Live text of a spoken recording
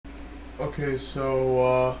Okay,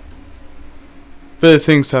 so bit of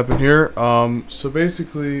things happen here. So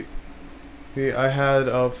basically, I had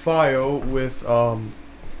a file with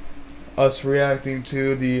us reacting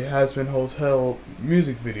to the Hazbin Hotel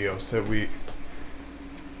music videos that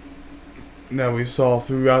we saw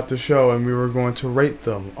throughout the show, and we were going to rate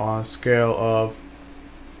them on a scale of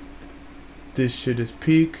this shit is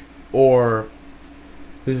peak or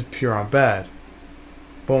this is pure on bad.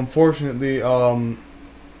 But unfortunately,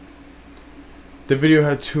 the video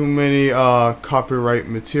had too many copyright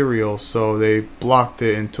materials, so they blocked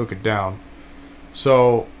it and took it down.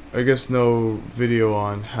 So I guess no video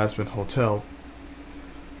on Hazbin Hotel.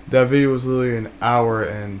 That video was literally an hour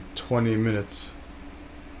and 20 minutes.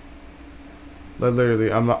 Like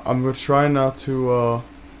literally, I'm gonna try not to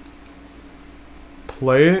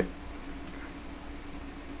play it.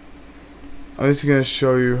 I'm just gonna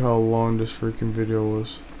show you how long this freaking video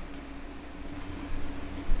was.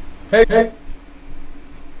 Hey.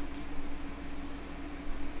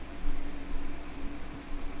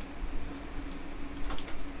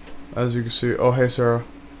 As you can see, oh hey Sarah.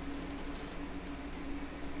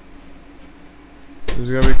 This is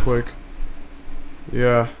gonna be quick.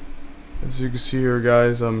 Yeah, as you can see here,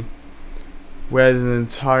 guys, we had an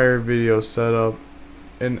entire video set up,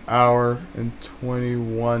 an hour and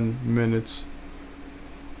 21 minutes.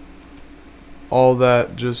 All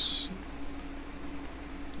that just,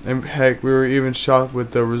 and heck, we were even shocked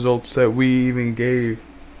with the results that we even gave,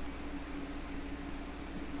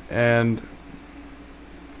 and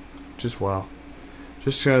just wow.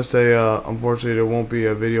 Just gonna say, unfortunately there won't be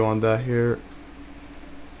a video on that here.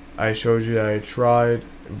 I showed you that I tried.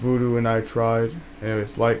 Voodoo and I tried.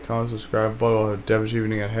 Anyways, like, comment, subscribe. But I'll have a devilish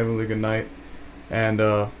evening and heavenly good night. And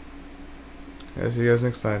I'll see you guys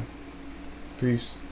next time. Peace.